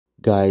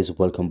Guys,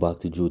 welcome back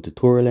to Joe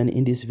Tutorial, and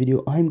in this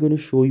video I'm going to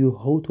show you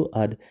how to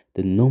add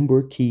the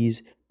number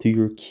keys to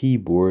your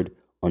keyboard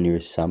on your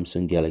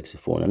Samsung Galaxy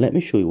phone. And let me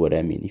show you what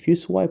I mean. If you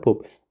swipe up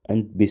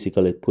and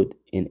basically put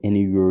in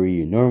anywhere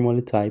you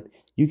normally type,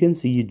 you can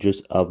see you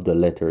just have the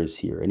letters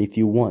here. And if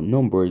you want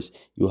numbers,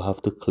 you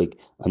have to click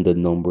on the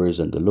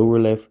numbers on the lower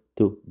left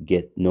to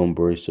get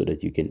numbers so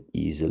that you can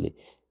easily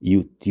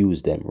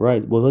use them,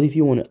 right? But what if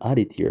you want to add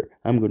it here?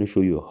 I'm going to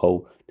show you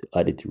how to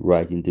add it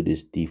right into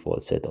this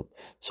default setup.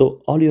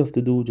 So all you have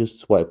to do, just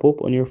swipe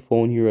up on your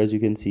phone here. As you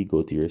can see,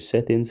 go to your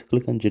settings,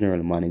 click on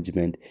general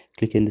management,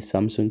 click in the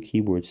Samsung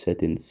keyboard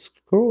settings,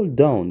 scroll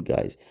down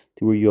guys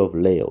to where you have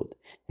layout,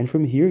 and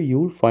from here you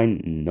will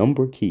find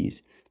number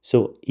keys.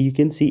 So you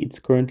can see it's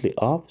currently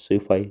off, so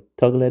if I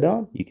toggle it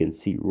on, you can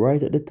see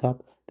right at the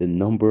top the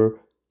number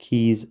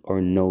keys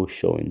are now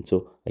showing.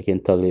 So I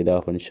can toggle it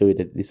off and show you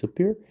that it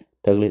disappear,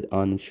 toggle it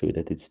on and show you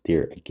that it's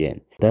there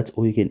again. That's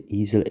how you can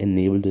easily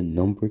enable the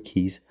number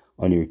keys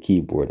on your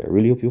keyboard. I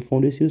really hope you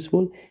found this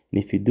useful,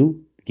 and if you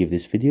do, give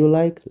this video a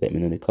like, let me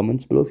know in the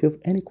comments below if you have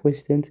any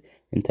questions,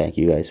 and thank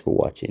you guys for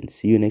watching.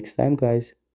 See you next time guys.